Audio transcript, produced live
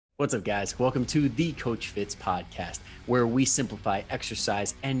What's up, guys? Welcome to the Coach Fits podcast, where we simplify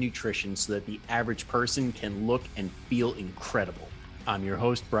exercise and nutrition so that the average person can look and feel incredible. I'm your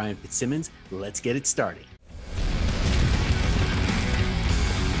host, Brian Fitzsimmons. Let's get it started.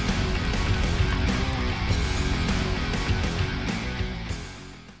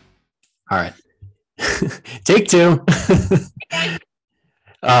 All right. Take two.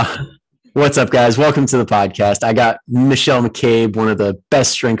 What's up, guys? Welcome to the podcast. I got Michelle McCabe, one of the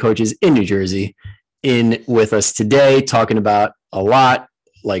best strength coaches in New Jersey, in with us today, talking about a lot,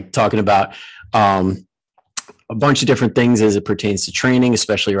 talking about a bunch of different things as it pertains to training,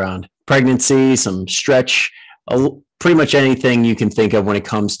 especially around pregnancy, some stretch, pretty much anything you can think of when it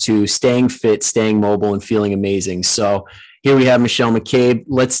comes to staying fit, staying mobile, and feeling amazing. So here we have Michelle McCabe.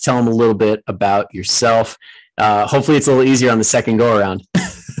 Let's tell them a little bit about yourself. Hopefully it's a little easier on the second go around.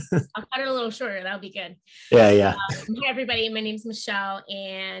 I'll cut it a little shorter. That'll be good. Yeah. Hi, everybody. My name's Michelle,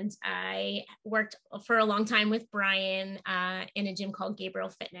 and I worked for a long time with Brian in a gym called Gabriel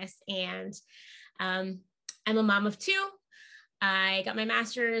Fitness. And I'm a mom of two. I got my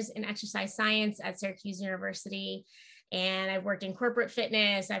master's in exercise science at Syracuse University, and I've worked in corporate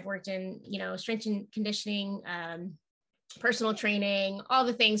fitness. I've worked in, strength and conditioning, personal training, all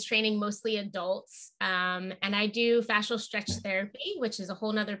the things, training mostly adults. And I do fascial stretch therapy, which is a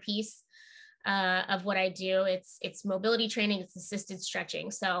whole nother piece of what I do. It's mobility training, it's assisted stretching.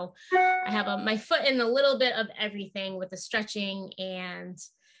 So I have my foot in a little bit of everything with the stretching and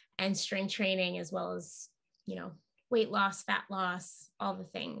strength training, as well as, weight loss, fat loss, all the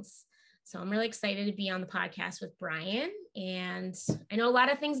things. So I'm really excited to be on the podcast with Brian, and I know a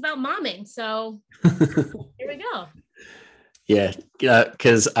lot of things about momming. So here we go. Yeah,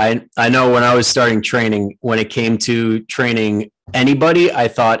 because I know when I was starting training, when it came to training anybody, I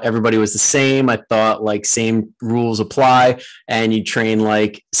thought everybody was the same. I thought same rules apply, and you train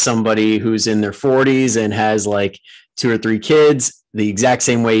like somebody who's in their 40s and has 2 or 3 kids the exact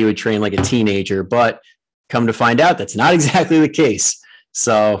same way you would train like a teenager. But come to find out, that's not exactly the case.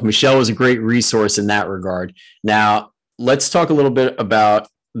 So Michelle was a great resource in that regard. Now, let's talk a little bit about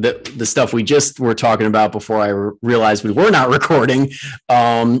the stuff we just were talking about before I realized we were not recording,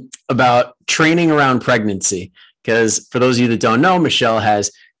 about training around pregnancy. Because for those of you that don't know, Michelle has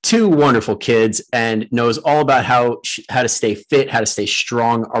 2 wonderful kids and knows all about how to stay fit, how to stay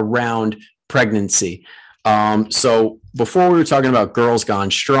strong around pregnancy. So before we were talking about Girls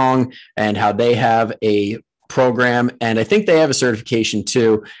Gone Strong and how they have a program, and I think they have a certification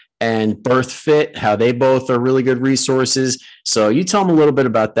too, and BirthFit, how they both are really good resources. So you tell them a little bit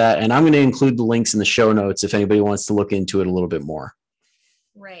about that, and I'm going to include the links in the show notes if anybody wants to look into it a little bit more.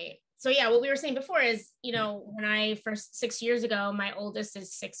 Right. So yeah, what we were saying before is, when I first 6 years ago, my oldest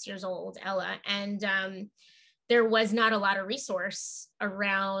is 6 years old, Ella, and there was not a lot of resource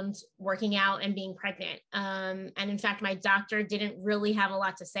around working out and being pregnant. And in fact, my doctor didn't really have a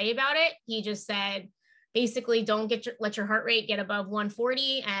lot to say about it. He just said, basically, don't let your heart rate get above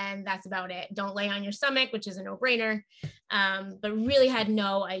 140, and that's about it. Don't lay on your stomach, which is a no-brainer, but really had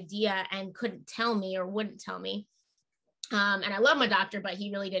no idea and couldn't tell me or wouldn't tell me. And I love my doctor, but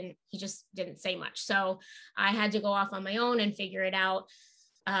he just didn't say much. So I had to go off on my own and figure it out.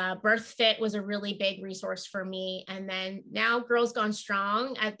 BirthFit was a really big resource for me. And then now Girls Gone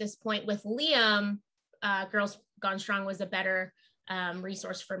Strong, at this point with Liam, Girls Gone Strong was a better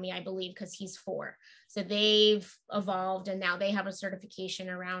resource for me, I believe, because he's 4. So they've evolved, and now they have a certification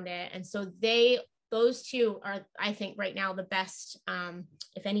around it. And so those 2 are, I think, right now the best,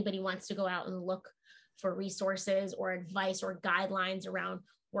 if anybody wants to go out and look for resources or advice or guidelines around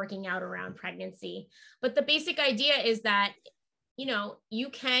working out around pregnancy. But the basic idea is that, you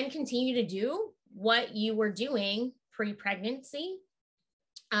can continue to do what you were doing pre-pregnancy.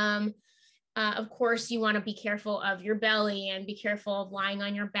 Of course, you want to be careful of your belly and be careful of lying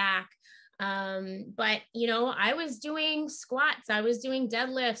on your back. But, I was doing squats, I was doing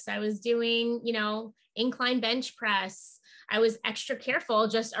deadlifts, I was doing, incline bench press. I was extra careful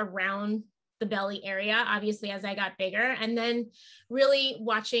just around the belly area, obviously, as I got bigger, and then really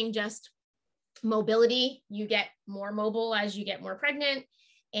watching just mobility. You get more mobile as you get more pregnant,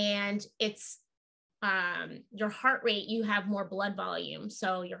 and it's your heart rate, you have more blood volume.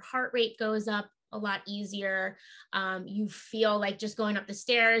 So your heart rate goes up a lot easier. You feel like just going up the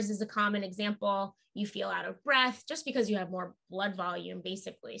stairs is a common example. You feel out of breath just because you have more blood volume,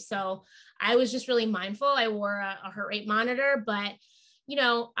 basically. So I was just really mindful. I wore a heart rate monitor, but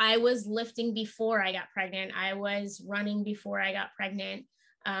I was lifting before I got pregnant. I was running before I got pregnant.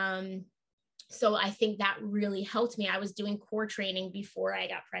 So I think that really helped me. I was doing core training before I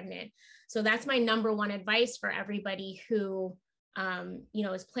got pregnant. So that's my number one advice for everybody who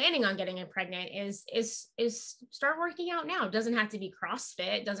is planning on getting pregnant is start working out now. It doesn't have to be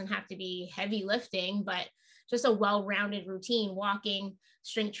CrossFit, it doesn't have to be heavy lifting, but just a well-rounded routine, walking,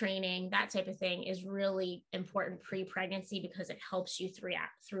 strength training, that type of thing is really important pre-pregnancy because it helps you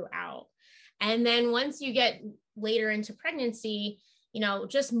throughout. And then once you get later into pregnancy,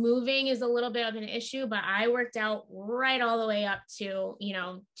 just moving is a little bit of an issue, but I worked out right all the way up to,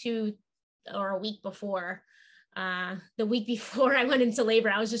 2 or a week before. The week before I went into labor,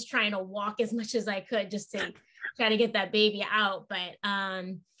 I was just trying to walk as much as I could just to try to get that baby out. But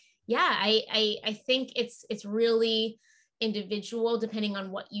I think it's really individual depending on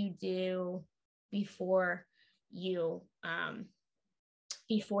what you do before you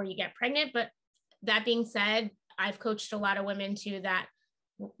get pregnant. But that being said, I've coached a lot of women too that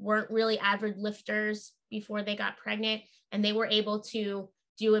weren't really avid lifters before they got pregnant, and they were able to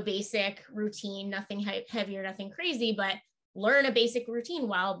do a basic routine, nothing heavier, nothing crazy, but learn a basic routine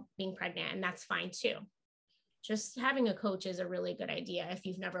while being pregnant. And that's fine too. Just having a coach is a really good idea if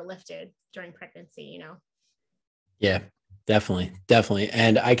you've never lifted during pregnancy, Yeah, definitely. Definitely.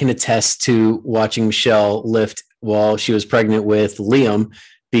 And I can attest to watching Michelle lift while she was pregnant with Liam,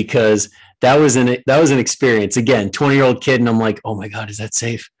 because that was an experience. Again, 20-year-old kid. And I'm like, oh my God, is that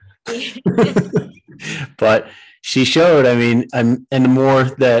safe? But she showed, and the more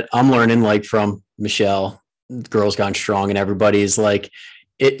that I'm learning, like from Michelle, Girls Gone Strong, and everybody is like,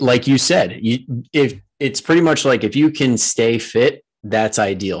 like you said, if it's pretty much like, if you can stay fit, that's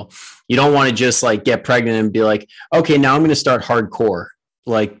ideal. You don't want to just like get pregnant and be like, okay, now I'm going to start hardcore.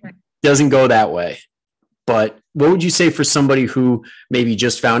 Like, doesn't go that way. But what would you say for somebody who maybe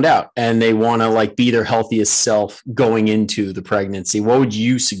just found out and they want to like be their healthiest self going into the pregnancy? What would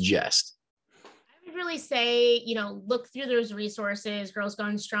you suggest? I would really say, look through those resources, Girls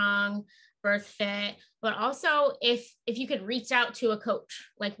Gone Strong, BirthFit, but also if you could reach out to a coach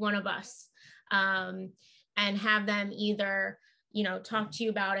like one of us, and have them either, talk to you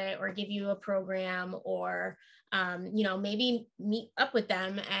about it or give you a program, or maybe meet up with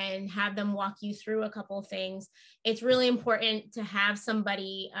them and have them walk you through a couple of things. It's really important to have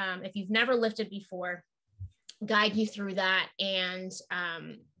somebody, if you've never lifted before, guide you through that and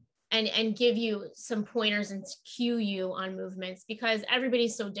give you some pointers and cue you on movements, because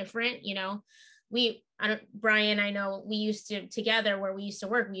everybody's so different. Brian, I know we used to together where we used to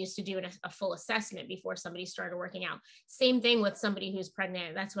work, we used to do a full assessment before somebody started working out. Same thing with somebody who's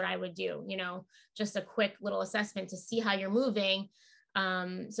pregnant. That's what I would do, just a quick little assessment to see how you're moving,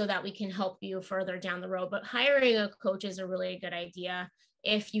 so that we can help you further down the road. But hiring a coach is a really good idea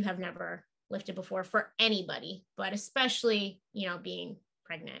if you have never lifted before, for anybody, but especially, being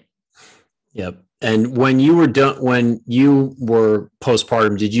pregnant. Yep. And when you were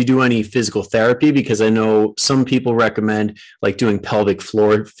postpartum, did you do any physical therapy? Because I know some people recommend like doing pelvic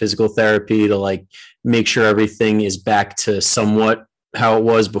floor physical therapy to like make sure everything is back to somewhat how it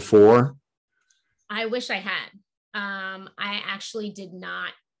was before. I wish I had. I actually did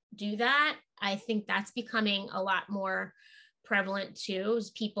not do that. I think that's becoming a lot more prevalent too,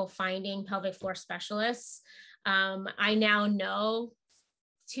 is people finding pelvic floor specialists. I now know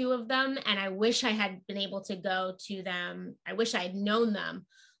 2 of them, and I wish I had been able to go to them. I wish I had known them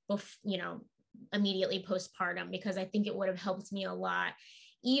immediately postpartum, because I think it would have helped me a lot.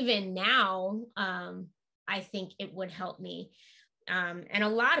 Even now, I think it would help me. And a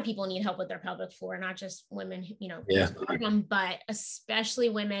lot of people need help with their pelvic floor, not just women, postpartum, but especially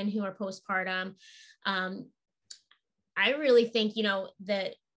women who are postpartum. I really think,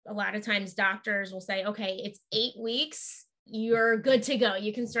 that a lot of times doctors will say, okay, it's 8 weeks. You're good to go.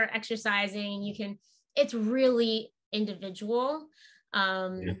 You can start exercising. It's really individual.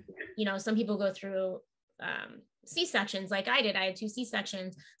 Some people go through C-sections like I did. I had 2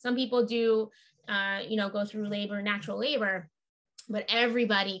 C-sections. Some people do, go through natural labor, but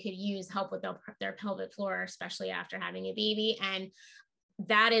everybody could use help with their pelvic floor, especially after having a baby. And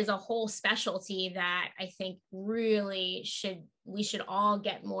that is a whole specialty that I think really we should all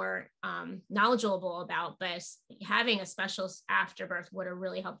get more knowledgeable about. But having a specialist after birth would have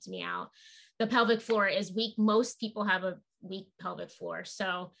really helped me out. The pelvic floor is weak. Most people have a weak pelvic floor.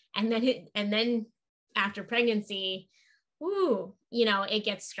 So, and then after pregnancy, it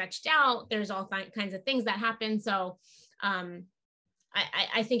gets stretched out. There's all kinds of things that happen. So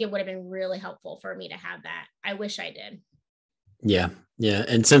I think it would have been really helpful for me to have that. I wish I did. Yeah. Yeah.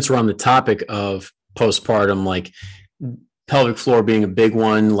 And since we're on the topic of postpartum, like pelvic floor being a big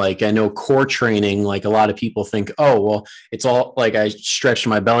one, like I know core training, like a lot of people think, oh, well, it's all like I stretched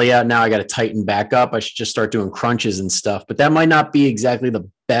my belly out. Now I got to tighten back up. I should just start doing crunches and stuff. But that might not be exactly the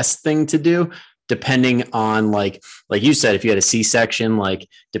best thing to do. depending on like you said, if you had a C-section, like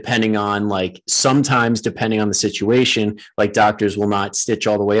depending on like sometimes depending on the situation, like doctors will not stitch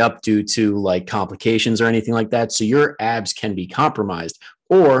all the way up due to like complications or anything like that. So your abs can be compromised.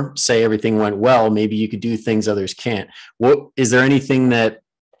 Or say everything went well, maybe you could do things others can't. What is there anything that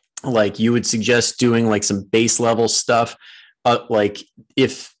like you would suggest doing, like some base level stuff, like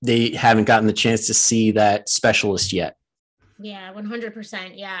if they haven't gotten the chance to see that specialist yet? Yeah,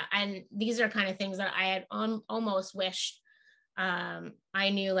 100%. Yeah. And these are kind of things that I had almost wished I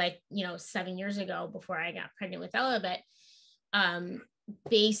knew, like, 7 years ago before I got pregnant with Ella, but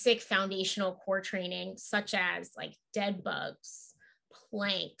basic foundational core training, such as like dead bugs,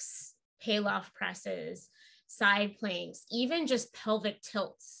 planks, Pallof presses, side planks, even just pelvic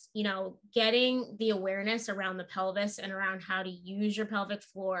tilts, getting the awareness around the pelvis and around how to use your pelvic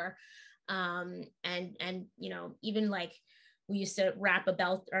floor. And even like we used to wrap a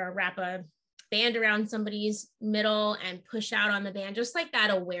belt or wrap a band around somebody's middle and push out on the band, just like that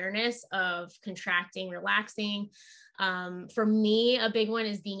awareness of contracting, relaxing. For me, a big one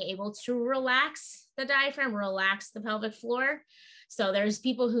is being able to relax the diaphragm, relax the pelvic floor. So there's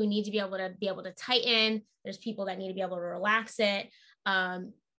people who need to be able to tighten. There's people that need to be able to relax it.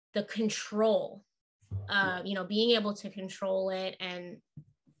 The control, being able to control it and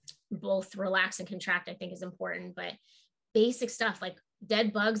both relax and contract, I think is important. But basic stuff like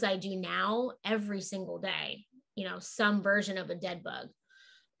dead bugs, I do now every single day, some version of a dead bug.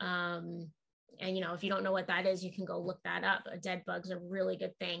 And, if you don't know what that is, you can go look that up. A dead bug's a really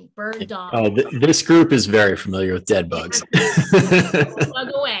good thing. Bird dog. Oh, this group is very familiar with dead bugs. Bug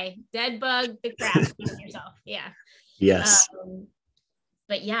away. Dead bug, the crap yourself. Yeah. Yes.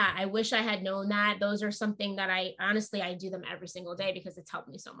 But yeah, I wish I had known that. Those are something that I do them every single day because it's helped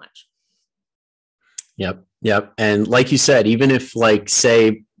me so much. Yep. And like you said, even if like,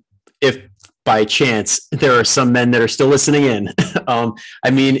 say, if by chance there are some men that are still listening in,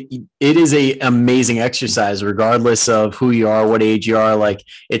 I mean, it is a amazing exercise, regardless of who you are, what age you are. Like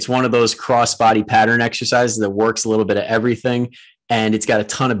it's one of those cross body pattern exercises that works a little bit of everything. And it's got a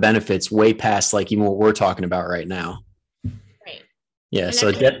ton of benefits way past like even what we're talking about right now. Right. Yeah. And so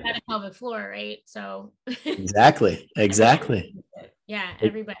a pelvic floor, right? So exactly. Yeah.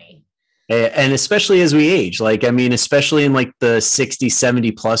 Everybody. And especially as we age, like, I mean, especially in like the 60,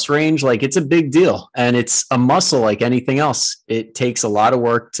 70 plus range, like it's a big deal and it's a muscle like anything else. It takes a lot of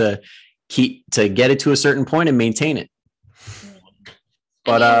work to get it to a certain point and maintain it. Yeah.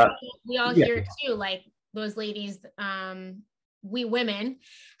 But we all hear it too, like those ladies, we women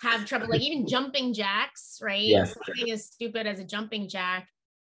have trouble, like even jumping jacks, right? Yeah. Something as stupid as a jumping jack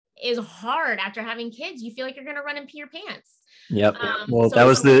is hard after having kids. You feel like you're going to run and pee your pants. Yep. Well, so that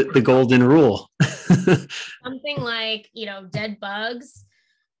was the golden rule. Something like, dead bugs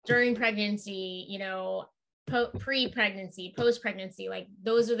during pregnancy, pre-pregnancy, post-pregnancy, like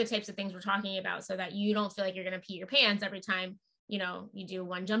those are the types of things we're talking about so that you don't feel like you're going to pee your pants every time, you do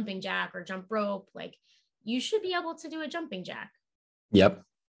one jumping jack or jump rope. Like you should be able to do a jumping jack. Yep.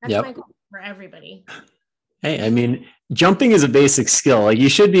 That's my goal for everybody. Hey, I mean, jumping is a basic skill. Like you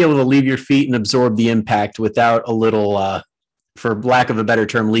should be able to leave your feet and absorb the impact without a little, for lack of a better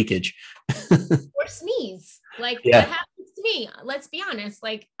term, leakage. Or sneeze. Like what happens to me? Let's be honest.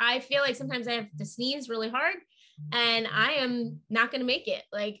 Like I feel like sometimes I have to sneeze really hard and I am not going to make it.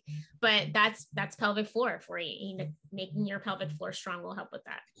 Like, but that's pelvic floor for you. Making your pelvic floor strong will help with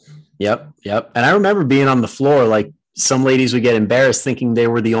that. Yep. And I remember being on the floor, like some ladies would get embarrassed thinking they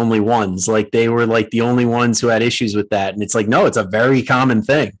were the only ones, like they were like the only ones who had issues with that. And it's like, no, it's a very common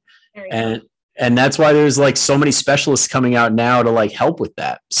thing. And that's why there's like so many specialists coming out now to like help with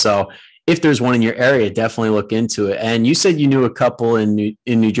that. So if there's one in your area, definitely look into it. And you said you knew a couple in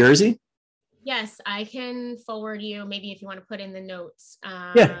New Jersey? Yes, I can forward you maybe if you want to put in the notes.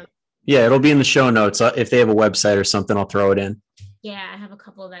 Yeah, it'll be in the show notes. If they have a website or something, I'll throw it in. Yeah, I have a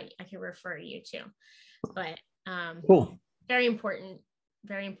couple that I can refer you to. But cool. Very important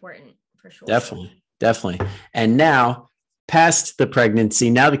for sure. Definitely. And now, past the pregnancy,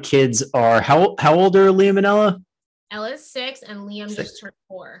 now the kids are how old are Liam and Ella? Ella's 6 and Liam just turned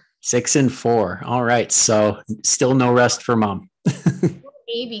 4. 6 and 4. All right. So still no rest for mom.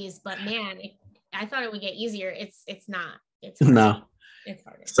 Babies, but man, I thought it would get easier. It's not. It's hard. No. It's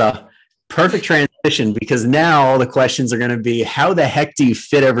harder. So perfect transition, because now all the questions are going to be, how the heck do you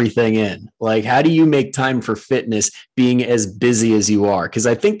fit everything in? Like, how do you make time for fitness being as busy as you are? Because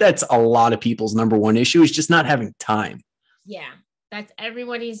I think that's a lot of people's number one issue, is just not having time. Yeah, that's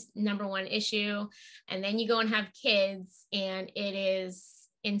everybody's number one issue. And then you go and have kids and it is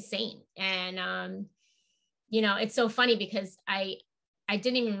insane. And, it's so funny because I I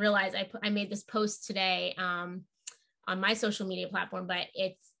didn't even realize I made this post today on my social media platform, but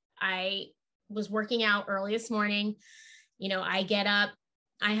I was working out early this morning. You know, I get up,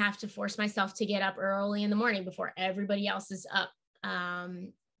 I have to force myself to get up early in the morning before everybody else is up.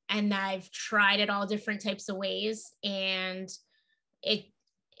 And I've tried it all different types of ways, and it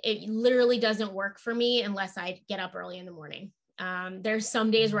literally doesn't work for me unless I get up early in the morning. There's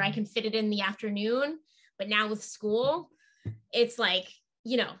some days where I can fit it in the afternoon, but now with school, it's like,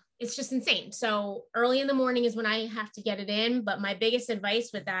 you know, it's just insane. So early in the morning is when I have to get it in. But my biggest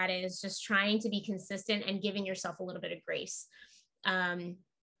advice with that is just trying to be consistent and giving yourself a little bit of grace.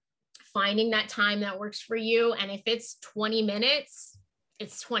 Finding that time that works for you. And if it's 20 minutes,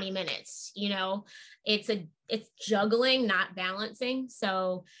 it's 20 minutes, you know, it's juggling, not balancing.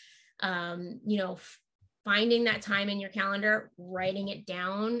 So, you know, finding that time in your calendar, writing it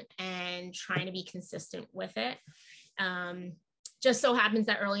down, and trying to be consistent with it. Just so happens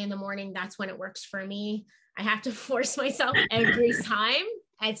that early in the morning, that's when it works for me. I have to force myself every time.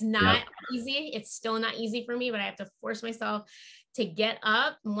 It's not easy. It's still not easy for me, but I have to force myself to get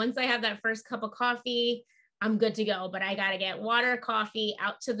up. And once I have that first cup of coffee, I'm good to go. But I got to get water, coffee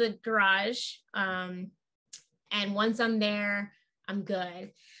out to the garage. And once I'm there, I'm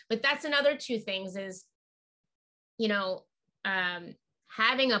good. But that's another two things is, you know,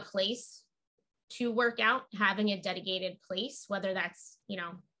 having a place to work out, having a dedicated place, whether that's, you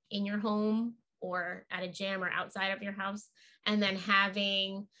know, in your home or at a gym or outside of your house, and then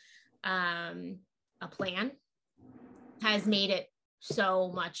having a plan has made it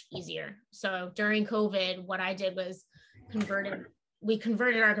so much easier. So during COVID, what I did was we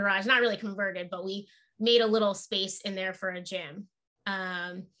converted our garage, not really converted, but we made a little space in there for a gym.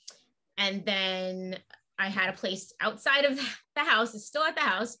 And then I had a place outside of the house. It's still at the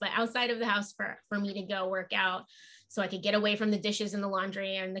house, but outside of the house for me to go work out, so I could get away from the dishes and the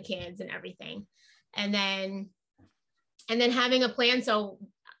laundry and the kids and everything. And then having a plan. So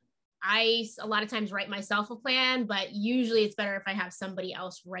I a lot of times write myself a plan, but usually it's better if I have somebody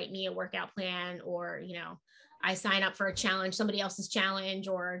else write me a workout plan, or, you know, I sign up for a challenge, somebody else's challenge,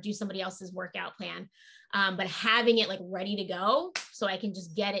 or do somebody else's workout plan. But having it like ready to go so I can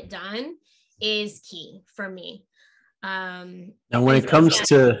just get it done is key for me. Now, when it comes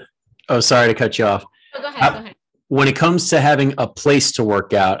to, sorry to cut you off. Go ahead. When it comes to having a place to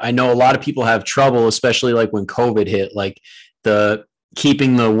work out, I know a lot of people have trouble, especially like when COVID hit, like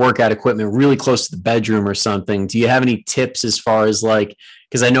keeping the workout equipment really close to the bedroom or something. Do you have any tips as far as like,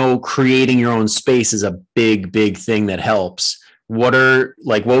 because I know creating your own space is a big thing that helps. What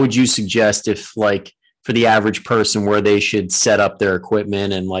would you suggest if like for the average person where they should set up their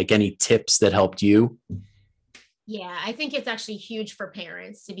equipment, and like any tips that helped you? Yeah, I think it's actually huge for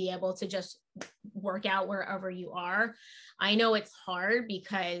parents to be able to just work out wherever you are. I know it's hard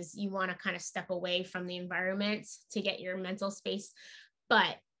because you want to kind of step away from the environment to get your mental space,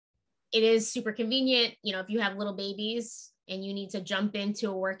 but it is super convenient. You know, if you have little babies and you need to jump into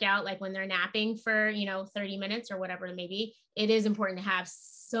a workout, like when they're napping for, you know, 30 minutes or whatever it may be, it is important to have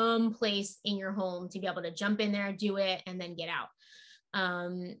some place in your home to be able to jump in there, do it, and then get out.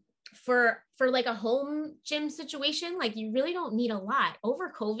 For like a home gym situation, like you really don't need a lot.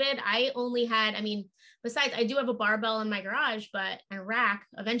 Over COVID, I only had, besides I do have a barbell in my garage, but a rack,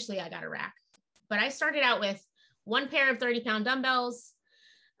 eventually I got a rack, but I started out with one pair of 30-pound dumbbells,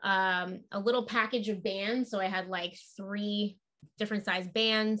 a little package of bands. So I had like 3 different size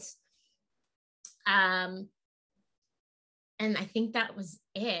bands. And I think that was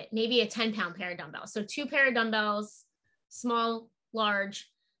it. Maybe a 10-pound pair of dumbbells. So 2 pair of dumbbells, small, large,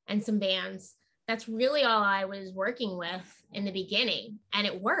 and some bands. That's really all I was working with in the beginning. And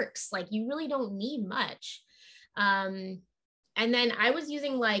it works. Like you really don't need much. And then I was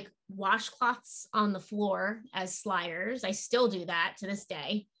using like washcloths on the floor as sliders. I still do that to this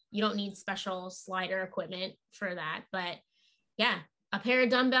day. You don't need special slider equipment for that. But yeah, a pair of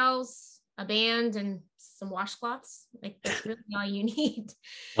dumbbells, a band, and some washcloths. Like that's really all you need.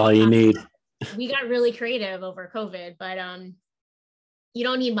 All you need. We got really creative over COVID, but you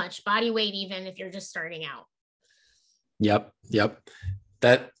don't need much body weight, even if you're just starting out. Yep.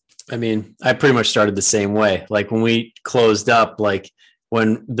 I pretty much started the same way. Like when we closed up, like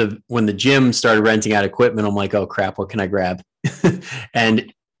when the gym started renting out equipment, I'm like, oh crap, what can I grab?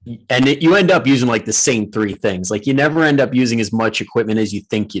 and you end up using like the same 3 things. Like you never end up using as much equipment as you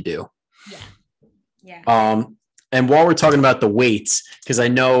think you do. Yeah. And while we're talking about the weights, because I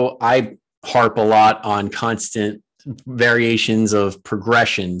know I harp a lot on constant variations of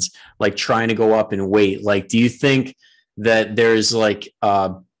progressions, like trying to go up in weight. Like, do you think that there's like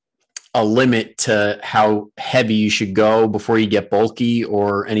a limit to how heavy you should go before you get bulky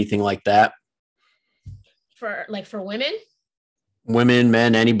or anything like that? For women? Women,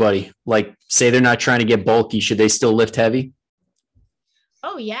 men, anybody. Like, say they're not trying to get bulky, should they still lift heavy?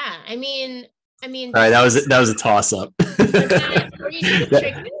 Oh yeah. I mean, All right, that was a toss up. were you trying to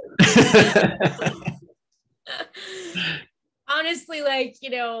trick me? Honestly, like,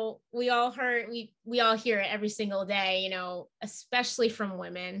 we all hear it every single day, especially from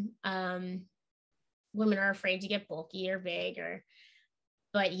women. Women are afraid to get bulky or big,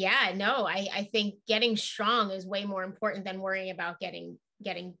 but yeah, no, I think getting strong is way more important than worrying about getting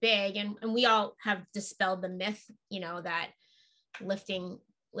big. And we all have dispelled the myth, that lifting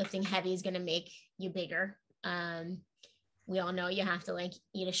heavy is going to make you bigger. We all know you have to like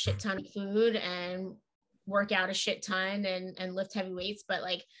eat a shit ton of food and work out a shit ton and lift heavy weights, but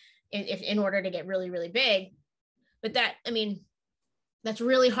like if in order to get really, really big. But that's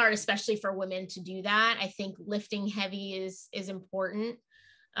really hard, especially for women to do that. I think lifting heavy is important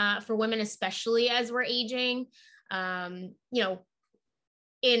for women, especially as we're aging,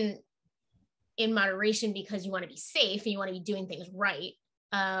 in moderation, because you want to be safe and you want to be doing things right.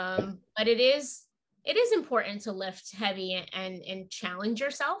 But it is important to lift heavy and challenge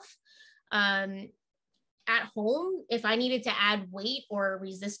yourself. At home, if I needed to add weight or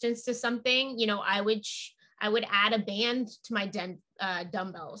resistance to something, I would add a band to my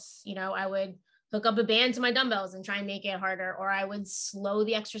dumbbells. I would hook up a band to my dumbbells and try and make it harder, or I would slow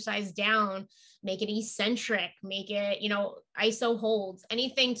the exercise down, make it eccentric, make it, iso holds,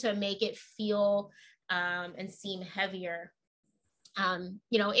 anything to make it feel and seem heavier.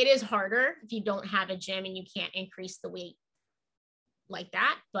 It is harder if you don't have a gym and you can't increase the weight like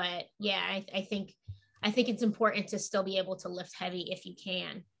that. But yeah, I think it's important to still be able to lift heavy if you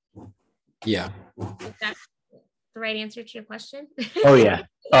can. Yeah. Is that the right answer to your question? Oh yeah.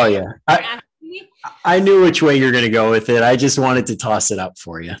 Oh yeah. I knew which way you're going to go with it. I just wanted to toss it up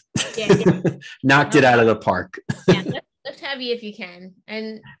for you. Yeah. Knocked it out of the park. Yeah, lift heavy if you can.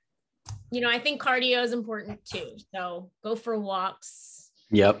 And, I think cardio is important too. So go for walks.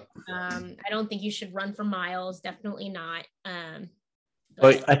 Yep. I don't think you should run for miles. Definitely not.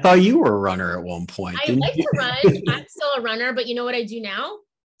 But I thought you were a runner at one point. I like to run. I'm still a runner, but you know what I do now?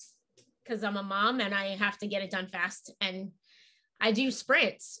 Because I'm a mom and I have to get it done fast, and I do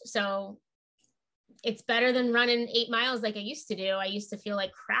sprints. So it's better than running 8 miles like I used to do. I used to feel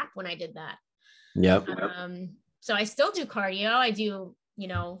like crap when I did that. Yep. So I still do cardio. I do,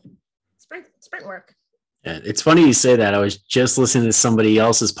 sprint work. Yeah, it's funny you say that. I was just listening to somebody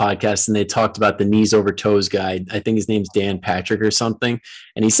else's podcast and they talked about the knees over toes guy. I think his name's Dan Patrick or something.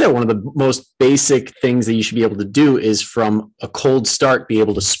 And he said one of the most basic things that you should be able to do is from a cold start, be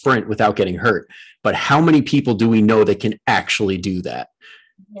able to sprint without getting hurt. But how many people do we know that can actually do that?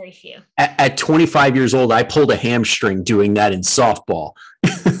 Very few. At 25 years old, I pulled a hamstring doing that in softball.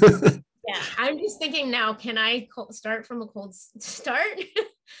 Yeah, I'm just thinking now, can I start from a cold start?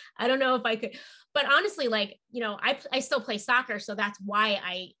 I don't know if I could. But honestly, like, I still play soccer. So that's why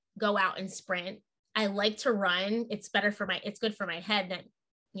I go out and sprint. I like to run. It's good for my head than,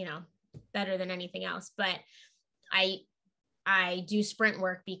 better than anything else. But I do sprint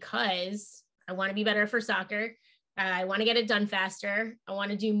work because I want to be better for soccer. I want to get it done faster. I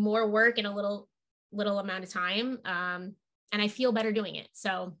want to do more work in a little amount of time. And I feel better doing it.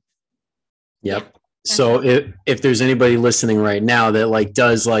 So. Yep. Yeah. So if there's anybody listening right now that like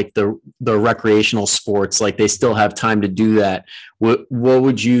does like the recreational sports, like they still have time to do that, what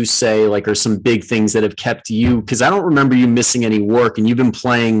would you say like are some big things that have kept you? Because I don't remember you missing any work, and you've been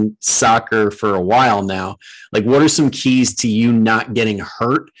playing soccer for a while now. Like, what are some keys to you not getting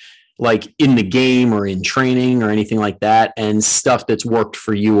hurt, like in the game or in training or anything like that, and stuff that's worked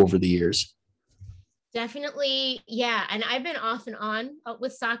for you over the years? Definitely. Yeah. And I've been off and on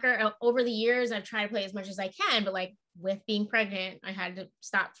with soccer over the years. I've tried to play as much as I can, but like with being pregnant, I had to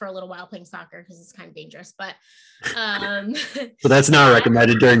stop for a little while playing soccer because it's kind of dangerous, but, but that's not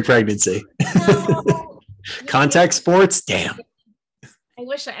recommended during pregnancy. No, contact sports. Damn. I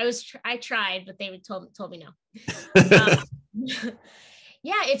wish I tried, but they told me no.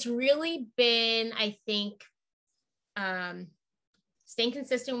 Yeah, it's really been, I think, staying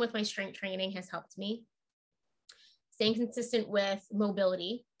consistent with my strength training has helped me. Staying consistent with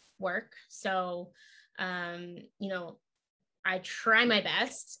mobility work. So, I try my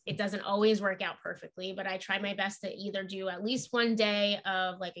best. It doesn't always work out perfectly, but I try my best to either do at least one day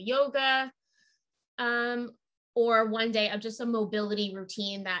of like a yoga, or one day of just a mobility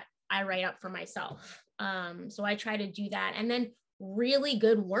routine that I write up for myself. So I try to do that. And then really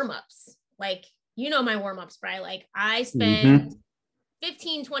good warm-ups. Like, my warm-ups, Bri. Like I spend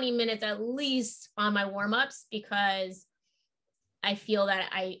 15, 20 minutes at least on my warm-ups, because I feel that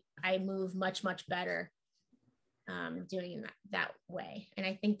I move much, much better doing that way. And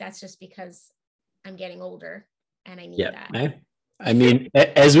I think that's just because I'm getting older and I need that. I mean,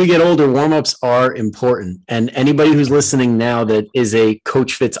 as we get older, warm-ups are important. And anybody who's listening now that is a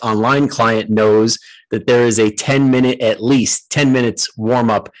Coach Fit's online client knows that there is a 10-minute, at least 10 minutes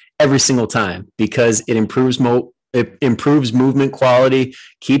warm-up every single time, because it improves movement quality,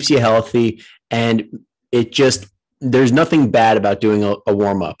 keeps you healthy, and there's nothing bad about doing a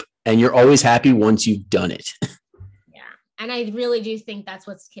warm-up. And you're always happy once you've done it. Yeah. And I really do think that's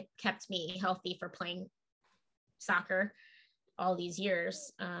what's kept me healthy for playing soccer all these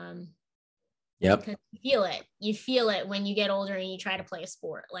years. Yep. Because you feel it when you get older and you try to play a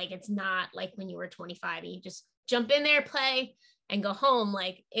sport. Like, it's not like when you were 25 and you just jump in there, play, and go home.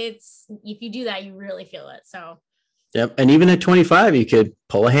 Like, if you do that, you really feel it. So yep. And even at 25, you could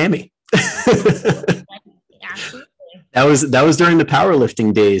pull a hammy. Absolutely. That was during the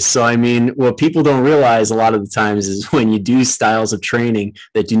powerlifting days. So, I mean, what people don't realize a lot of the times is when you do styles of training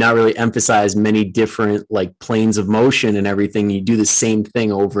that do not really emphasize many different like planes of motion and everything, you do the same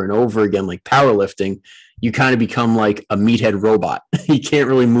thing over and over again, like powerlifting, you kind of become like a meathead robot. You can't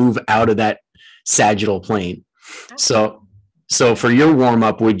really move out of that sagittal plane. So for your warm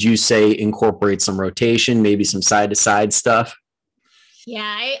up, would you say incorporate some rotation, maybe some side to side stuff?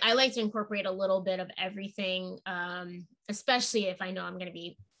 Yeah, I like to incorporate a little bit of everything, especially if I know I'm going to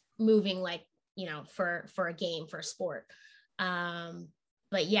be moving, like, for a game, for a sport.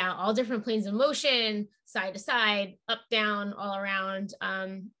 But yeah, all different planes of motion, side to side, up, down, all around.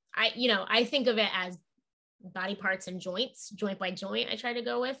 I think of it as body parts and joints, joint by joint, I try to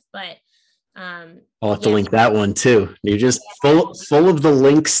go with, but I'll have to link that one too. You're just full of the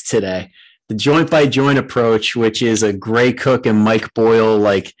links today. The joint by joint approach, which is a Gray Cook and Mike Boyle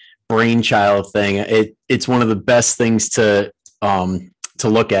like brainchild thing. It's one of the best things to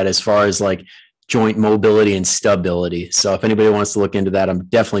look at as far as like joint mobility and stability. So if anybody wants to look into that, I'm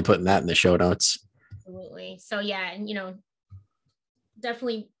definitely putting that in the show notes. Absolutely. So yeah, and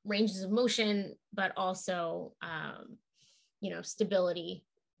definitely ranges of motion, but also stability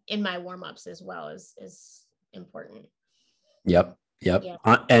in my warm-ups as well is important. Yep. Yeah.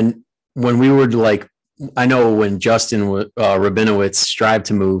 And when we were like, I know when Justin Rabinowitz strived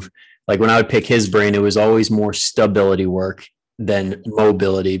to move, like when I would pick his brain, it was always more stability work than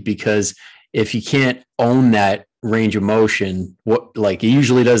mobility, because if you can't own that range of motion, it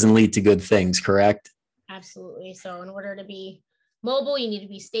usually doesn't lead to good things, correct? Absolutely. So in order to be mobile, you need to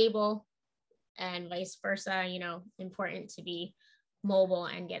be stable, and vice versa, important to be mobile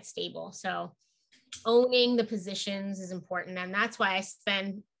and get stable. So owning the positions is important. And that's why I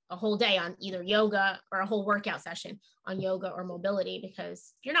spend a whole day on either yoga or a whole workout session on yoga or mobility,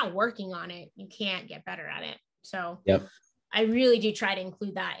 because if you're not working on it, you can't get better at it. So yep. I really do try to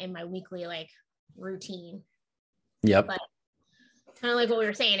include that in my weekly routine. Yep. But kind of like what we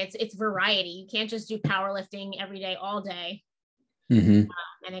were saying, it's variety. You can't just do powerlifting every day, all day, and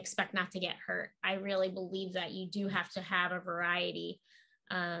expect not to get hurt. I really believe that you do have to have a variety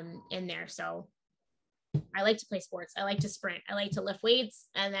in there. So I like to play sports. I like to sprint. I like to lift weights.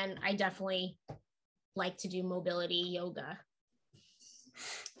 And then I definitely like to do mobility yoga.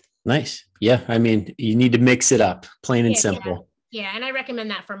 Nice. Yeah. I mean, you need to mix it up, plain and simple. Yeah. And I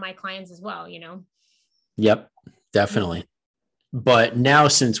recommend that for my clients as well, Yep, definitely. But now,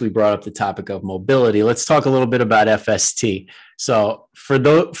 since we brought up the topic of mobility, let's talk a little bit about FST. So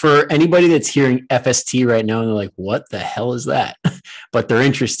for anybody that's hearing FST right now and they're like, what the hell is that? But they're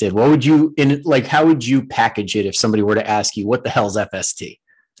interested. How would you package it if somebody were to ask you, what the hell is FST?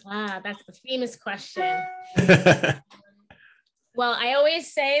 That's the famous question. Well, I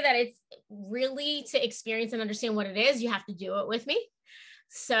always say that it's really, to experience and understand what it is, you have to do it with me.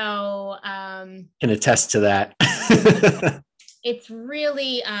 So can attest to that. It's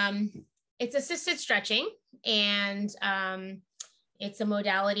really it's assisted stretching, and it's a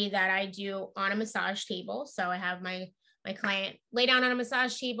modality that I do on a massage table. So I have my client lay down on a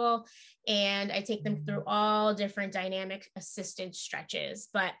massage table, and I take them through all different dynamic assisted stretches.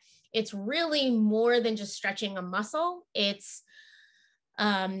 But it's really more than just stretching a muscle. It's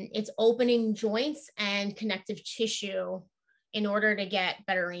opening joints and connective tissue in order to get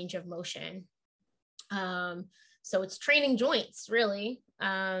better range of motion. So it's training joints, really.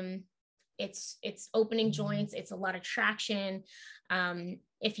 It's opening joints. It's a lot of traction.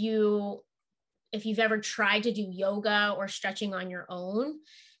 If you've ever tried to do yoga or stretching on your own,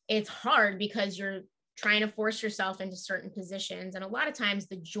 it's hard because you're trying to force yourself into certain positions. And a lot of times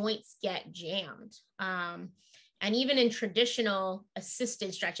the joints get jammed. And even in traditional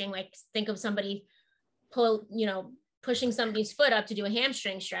assisted stretching, like think of somebody pushing somebody's foot up to do a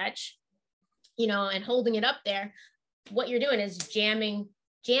hamstring stretch, and holding it up there, what you're doing is jamming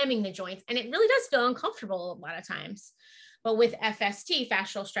the joints. And it really does feel uncomfortable a lot of times. But with FST,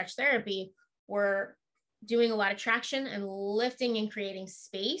 fascial stretch therapy, we're doing a lot of traction and lifting and creating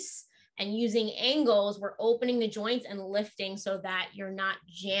space, and using angles. We're opening the joints and lifting so that you're not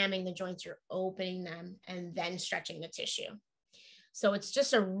jamming the joints, you're opening them and then stretching the tissue. So it's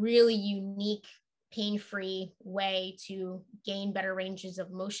just a really unique, pain-free way to gain better ranges of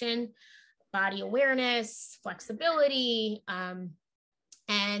motion, body awareness, flexibility,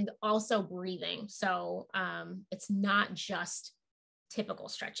 and also breathing. So it's not just typical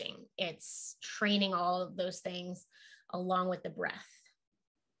stretching, it's training all of those things along with the breath.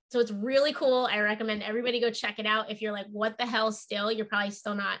 So it's really cool. I recommend everybody go check it out. If you're like, what the hell still, you're probably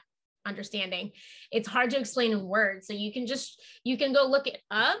still not understanding. It's hard to explain in words. So you can go look it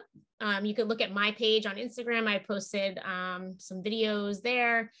up. You could look at my page on Instagram. I posted some videos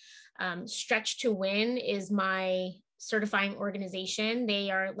there. Stretch to Win is my certifying organization.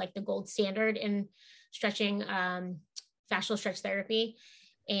 They are like the gold standard in stretching, fascial stretch therapy,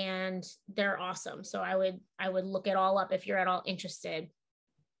 and they're awesome. So I would look it all up. If you're at all interested,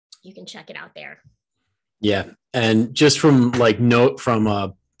 you can check it out there. Yeah. And just from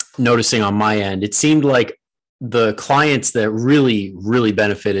noticing on my end, it seemed like the clients that really, really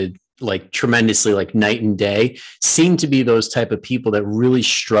benefited like tremendously, like night and day, seem to be those type of people that really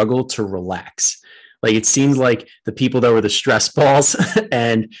struggle to relax. Like it seems like the people that were the stress balls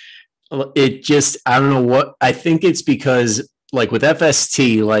and it just, I don't know what, I think it's because like with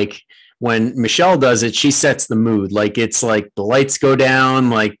FST, like when Michelle does it, she sets the mood. Like it's like the lights go down,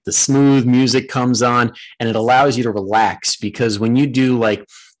 like the smooth music comes on, and it allows you to relax. Because when you do like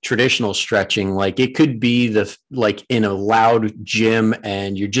traditional stretching, like it could be like in a loud gym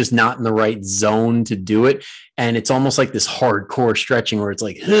and you're just not in the right zone to do it. And it's almost like this hardcore stretching where it's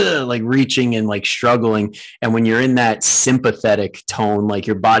like reaching and like struggling. And when you're in that sympathetic tone, like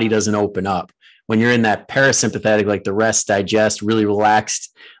your body doesn't open up. When you're in that parasympathetic, like the rest, digest, really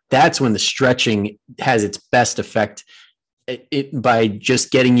relaxed, that's when the stretching has its best effect by just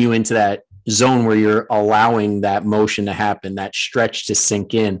getting you into that zone where you're allowing that motion to happen, that stretch to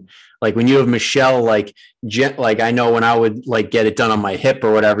sink in. Like when you have Michelle, like I know when I would like get it done on my hip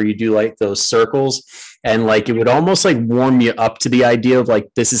or whatever, you do like those circles, and like it would almost like warm you up to the idea of like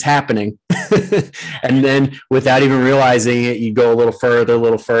this is happening. And then without even realizing it, you go a little further, a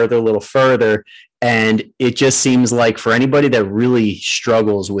little further, a little further. And it just seems like for anybody that really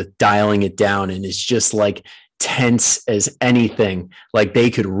struggles with dialing it down and is just like tense as anything, like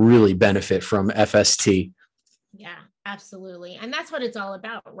they could really benefit from FST. Yeah, absolutely. And that's what it's all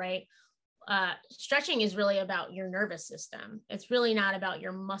about, right? Stretching is really about your nervous system. It's really not about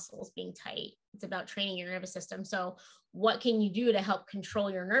your muscles being tight. It's about training your nervous system. So what can you do to help control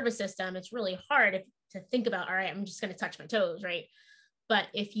your nervous system? It's really hard to think about, all right, I'm just going to touch my toes, right? But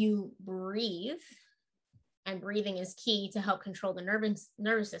if you breathe, and breathing is key to help control the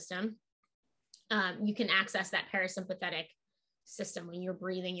nervous system, you can access that parasympathetic system when you're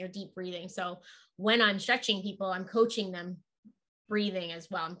breathing, you're deep breathing. So when I'm stretching people, I'm coaching them breathing as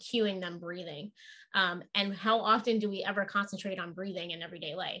well. I'm cueing them breathing. And how often do we ever concentrate on breathing in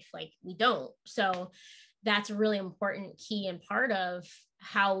everyday life? Like we don't. So that's a really important key and part of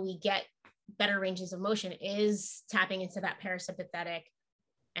how we get better ranges of motion is tapping into that parasympathetic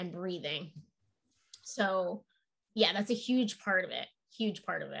and breathing. So yeah, that's a huge part of it.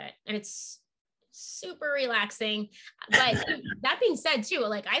 And it's super relaxing. But that being said too,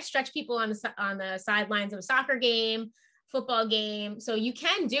 like I stretch people on the sidelines of a soccer game, football game. So you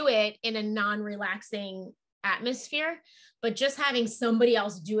can do it in a non-relaxing atmosphere, but just having somebody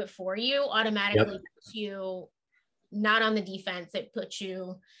else do it for you automatically puts you not on the defense. It puts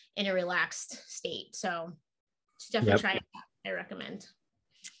you in a relaxed state. So definitely try it. I recommend.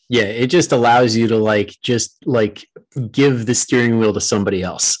 Yeah, it just allows you to just give the steering wheel to somebody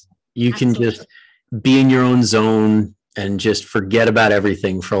else. You can just be in your own zone and just forget about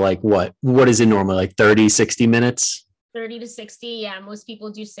everything for what is it normally, like 30, 60 minutes? 30 to 60. Yeah, most people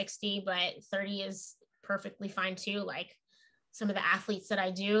do 60, but 30 is perfectly fine too. Like some of the athletes that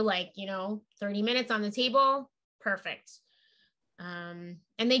I do, 30 minutes on the table, perfect. And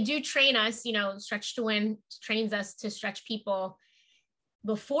they do train us, Stretch to Win trains us to stretch people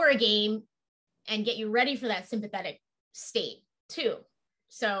before a game and get you ready for that sympathetic state too.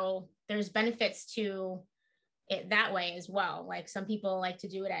 So there's benefits to it that way as well. Like some people like to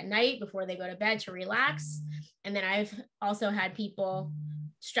do it at night before they go to bed to relax. And then I've also had people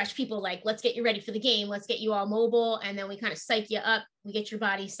stretch people like, let's get you ready for the game. Let's get you all mobile. And then we kind of psych you up. We get your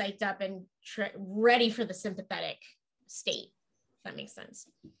body psyched up and ready for the sympathetic state. If that makes sense.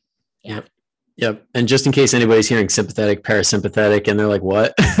 Yeah. Yep. Yep. And just in case anybody's hearing sympathetic, parasympathetic, and they're like,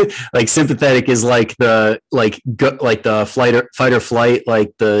 what? Like sympathetic is like the fight or flight,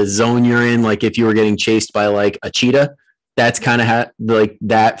 like the zone you're in. Like if you were getting chased by like a cheetah, that's kind of like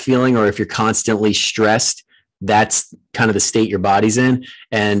that feeling. Or if you're constantly stressed, that's kind of the state your body's in.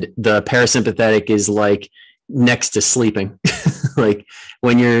 And the parasympathetic is like next to sleeping, like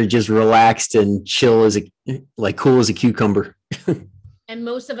when you're just relaxed and chill like cool as a cucumber. And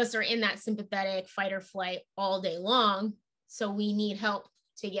most of us are in that sympathetic fight or flight all day long. So we need help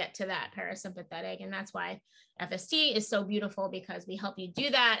to get to that parasympathetic. And that's why FST is so beautiful, because we help you do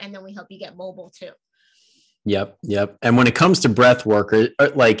that. And then we help you get mobile too. Yep. Yep. And when it comes to breath work,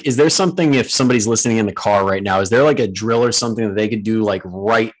 like, is there something, if somebody's listening in the car right now, is there like a drill or something that they could do like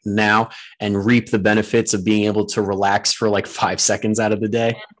right now and reap the benefits of being able to relax for like 5 seconds out of the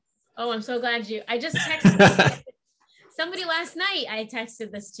day? Oh, I'm so glad I just texted somebody last night. I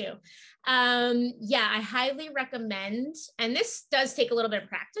texted this too. Yeah, I highly recommend, and this does take a little bit of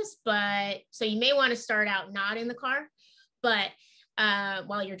practice, but so you may want to start out not in the car, but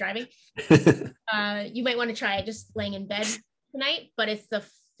while you're driving, you might want to try just laying in bed tonight, but it's the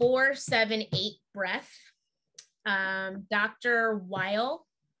 4-7-8 breath. Dr. Weil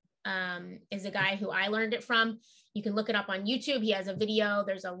is a guy who I learned it from. You can look it up on YouTube. He has a video.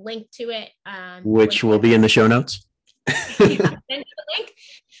 There's a link to it. Which will be in the show notes. Send you the link.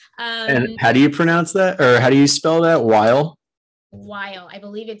 And how do you pronounce that? Or how do you spell that? Weil? Weil. I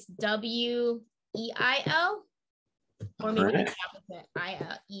believe it's Weil. Or maybe the opposite,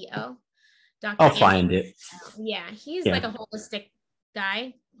 IEL. I'll find it. Yeah, he's like a holistic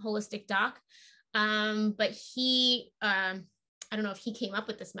guy, holistic doc. But he, I don't know if he came up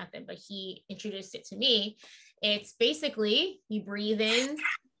with this method, but he introduced it to me. It's basically you breathe in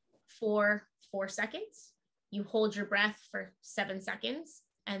for 4 seconds, you hold your breath for 7 seconds,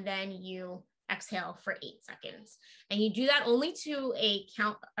 and then you exhale for 8 seconds. And you do that only to a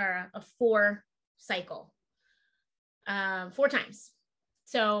count or a 4 cycle. 4 times.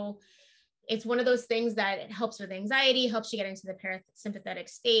 So it's one of those things that it helps with anxiety, helps you get into the parasympathetic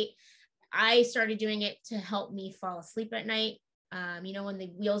state. I started doing it to help me fall asleep at night. When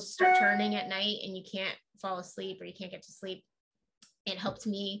the wheels start turning at night and you can't fall asleep or you can't get to sleep, it helped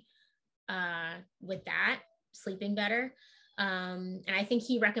me with that, sleeping better. And I think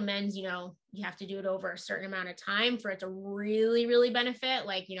he recommends, you have to do it over a certain amount of time for it to really, really benefit,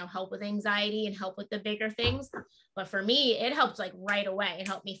 like, help with anxiety and help with the bigger things. But for me, it helped like right away. It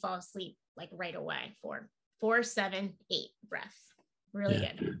helped me fall asleep like right away. 4-7-8 breath. Really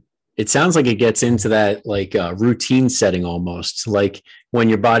good. It sounds like it gets into that like routine setting almost, like when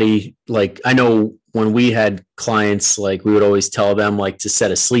your body, like I know when we had clients, like we would always tell them like to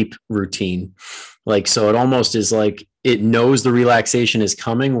set a sleep routine. Like, so it almost is like it knows the relaxation is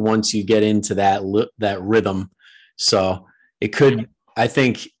coming once you get into that rhythm. So it could, I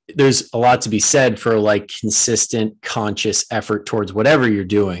think there's a lot to be said for like consistent, conscious effort towards whatever you're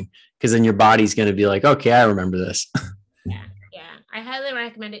doing, because then your body's going to be like, okay, I remember this. Yeah. I highly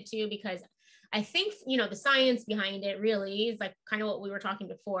recommend it too, because I think, the science behind it really is like kind of what we were talking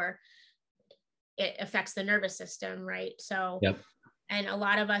before. It affects the nervous system, right? So, and a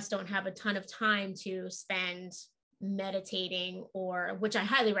lot of us don't have a ton of time to spend meditating, or which I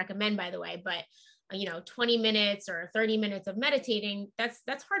highly recommend, by the way, but 20 minutes or 30 minutes of meditating,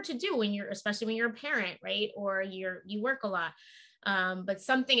 that's hard to do especially when you're a parent, right? Or you work a lot. But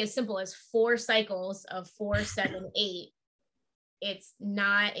something as simple as 4 cycles of 4-7-8, it's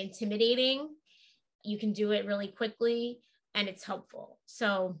not intimidating. You can do it really quickly and it's helpful.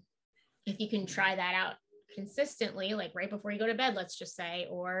 So if you can try that out consistently, like right before you go to bed, let's just say,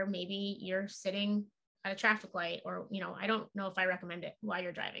 or maybe you're sitting at a traffic light, or, I don't know if I recommend it while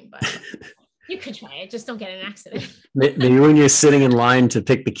you're driving, but you could try it. Just don't get in an accident. Maybe when you're sitting in line to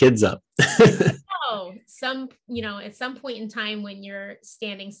pick the kids up. Oh, at some point in time when you're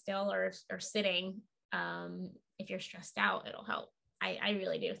standing still or sitting, if you're stressed out, it'll help. I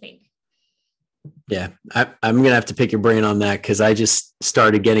really do think. Yeah, I'm going to have to pick your brain on that, because I just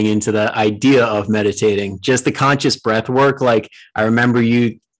started getting into the idea of meditating, just the conscious breath work. Like I remember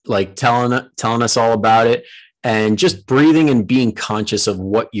you like telling us all about it, and just breathing and being conscious of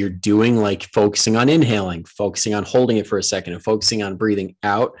what you're doing, like focusing on inhaling, focusing on holding it for a second, and focusing on breathing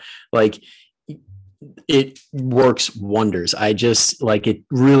out. Like it works wonders. I just like, it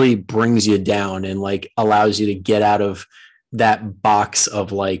really brings you down and like allows you to get out of that box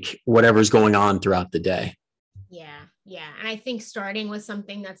of like whatever's going on throughout the day. Yeah. Yeah. And I think starting with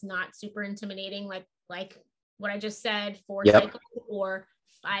something that's not super intimidating, like what I just said, 4 Yep. cycles or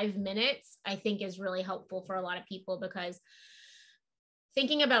 5 minutes, I think is really helpful for a lot of people, because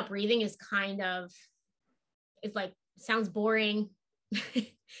thinking about breathing is it's like, sounds boring.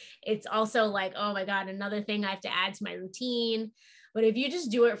 It's also like, oh my God, another thing I have to add to my routine. But if you just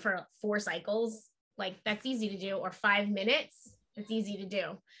do it for 4 cycles, like that's easy to do, or 5 minutes, it's easy to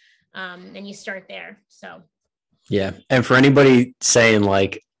do. And you start there. So. Yeah. And for anybody saying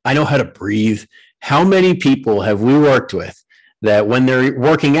like, I know how to breathe, how many people have we worked with that when they're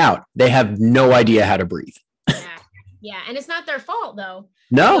working out, they have no idea how to breathe? Yeah. Yeah. And it's not their fault though.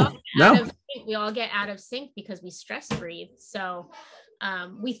 No. We all get out of sync because we stress breathe. So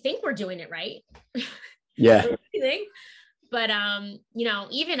we think we're doing it right. Yeah. But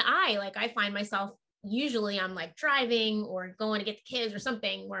even I find myself, usually I'm like driving or going to get the kids or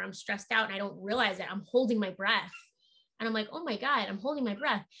something where I'm stressed out and I don't realize it. I'm holding my breath and I'm like, oh my God, I'm holding my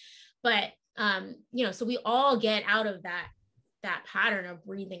breath. But so we all get out of that pattern of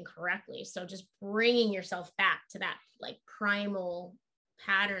breathing correctly. So just bringing yourself back to that like primal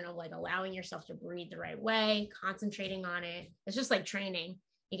pattern of like allowing yourself to breathe the right way, concentrating on it. It's just like training.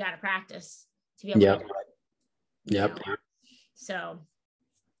 You got to practice to be able to do it. Yep. So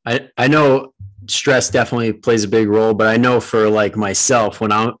I know stress definitely plays a big role, but I know for like myself,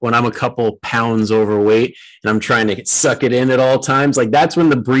 when I'm a couple pounds overweight and I'm trying to suck it in at all times, like that's when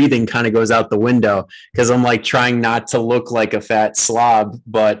the breathing kind of goes out the window, because I'm like trying not to look like a fat slob,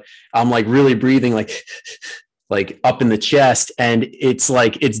 but I'm like really breathing like up in the chest. And it's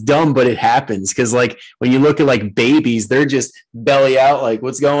like, it's dumb, but it happens. Cause like when you look at like babies, they're just belly out, like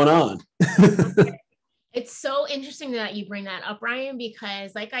what's going on? It's so interesting that you bring that up, Ryan,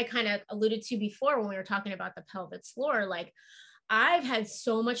 because like I kind of alluded to before when we were talking about the pelvic floor, like I've had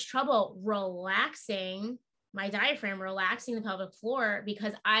so much trouble relaxing my diaphragm, relaxing the pelvic floor,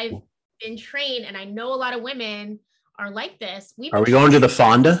 because I've been trained, and I know a lot of women are like this. Are we going to the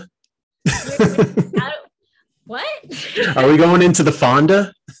Fonda? What? Are we going into the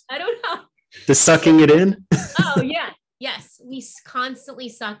Fonda? I don't know. The sucking it in? Oh, yeah. Yes, we constantly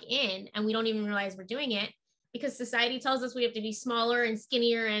suck in and we don't even realize we're doing it because society tells us we have to be smaller and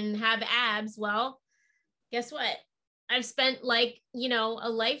skinnier and have abs. Well, guess what? I've spent a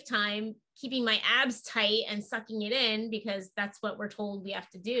lifetime keeping my abs tight and sucking it in because that's what we're told we have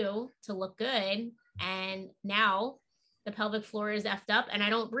to do to look good. And now the pelvic floor is effed up and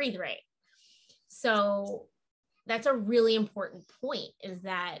I don't breathe right. So that's a really important point, is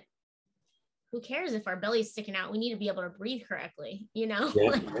that who cares if our belly's sticking out? We need to be able to breathe correctly, Yeah.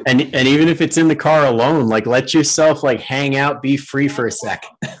 And even if it's in the car alone, like let yourself like hang out, be free for a sec.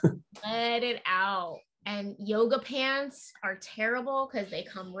 Let it out. And yoga pants are terrible because they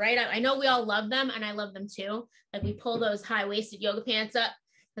come right up. I know we all love them and I love them too. Like we pull those high-waisted yoga pants up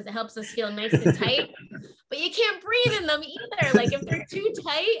because it helps us feel nice and tight, but you can't breathe in them either. Like if they're too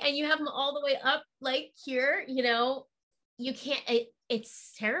tight and you have them all the way up, like here, you can't,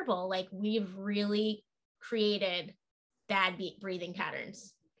 it's terrible. Like we've really created bad breathing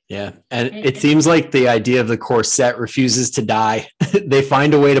patterns. Yeah. And it seems like the idea of the corset refuses to die. They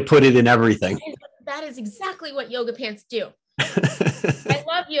find a way to put it in everything. That is exactly what yoga pants do. I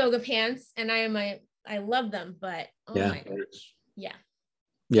love yoga pants and I love them, but my gosh. Yeah.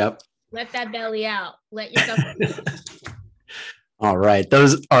 Yep. Let that belly out. Let yourself. All right.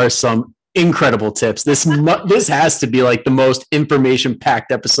 Those are some incredible tips. This has to be like the most information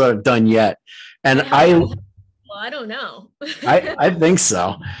packed episode I've done yet. And I don't know. I think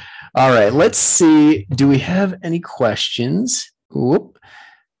so. All right, let's see. Do we have any questions? Whoop.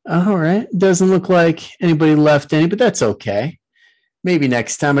 All right. Doesn't look like anybody left any, but that's okay. Maybe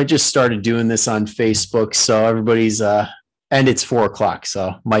next time. I just started doing this on Facebook, so everybody's and it's 4:00,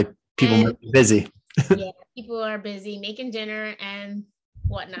 so people might be busy. Yeah, people are busy making dinner and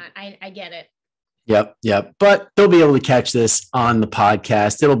whatnot. I get it. Yep. But they'll be able to catch this on the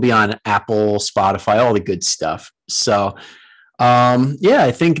podcast. It'll be on Apple, Spotify, all the good stuff. So,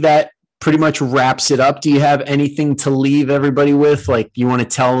 I think that pretty much wraps it up. Do you have anything to leave everybody with? Like you want to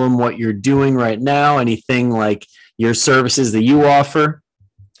tell them what you're doing right now? Anything like your services that you offer?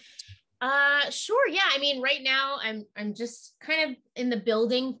 Sure. Yeah. I mean, right now I'm just kind of in the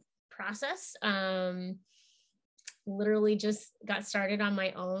building process. Literally just got started on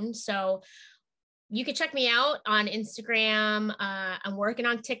my own. So you can check me out on Instagram. I'm working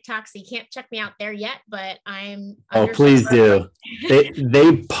on TikTok, so you can't check me out there yet, but I'm. Oh, please do.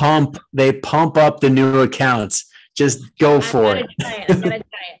 They pump up the new accounts. Just go for it. I gotta try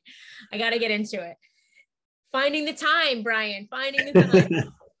it. I gotta get into it. Finding the time, Brian. Finding the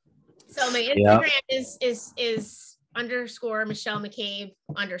time. So my Instagram is underscore Michelle McCabe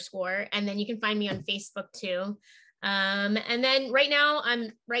underscore. And then you can find me on Facebook too. And then right now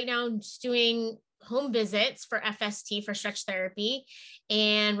I'm just doing home visits for FST, for stretch therapy.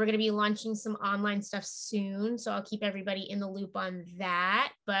 And we're going to be launching some online stuff soon. So I'll keep everybody in the loop on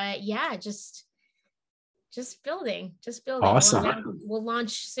that. But yeah, just building. Awesome. We'll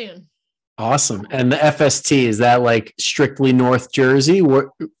launch soon. Awesome. And the FST, is that like strictly North Jersey,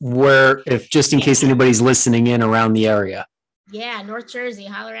 where if just in case anybody's listening in around the area? Yeah, North Jersey,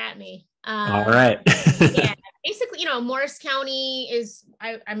 holler at me. All right. Yeah, basically, Morris County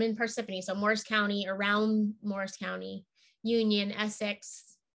I'm in Parsippany, so Morris County, around Morris County, Union,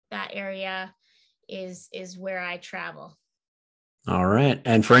 Essex, that area is where I travel. All right.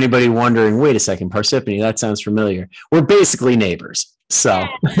 And for anybody wondering, wait a second, Parsippany, that sounds familiar. We're basically neighbors. So,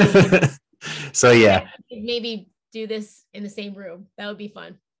 yeah. So yeah. Maybe do this in the same room. That would be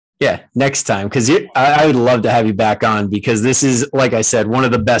fun. Yeah, next time, because I would love to have you back on, because this is, like I said, one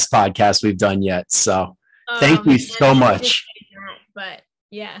of the best podcasts we've done yet. So thank you so much. But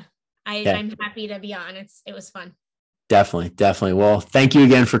yeah, I'm happy to be on. It was fun. Definitely. Well, thank you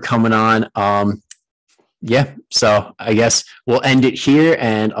again for coming on. Yeah, so I guess we'll end it here,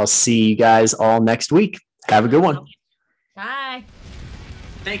 and I'll see you guys all next week. Have a good one. Bye.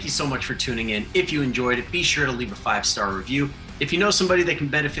 Thank you so much for tuning in. If you enjoyed it, be sure to leave a 5-star review. If you know somebody that can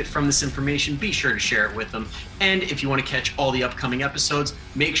benefit from this information, be sure to share it with them. And if you want to catch all the upcoming episodes,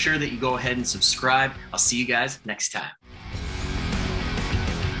 make sure that you go ahead and subscribe. I'll see you guys next time.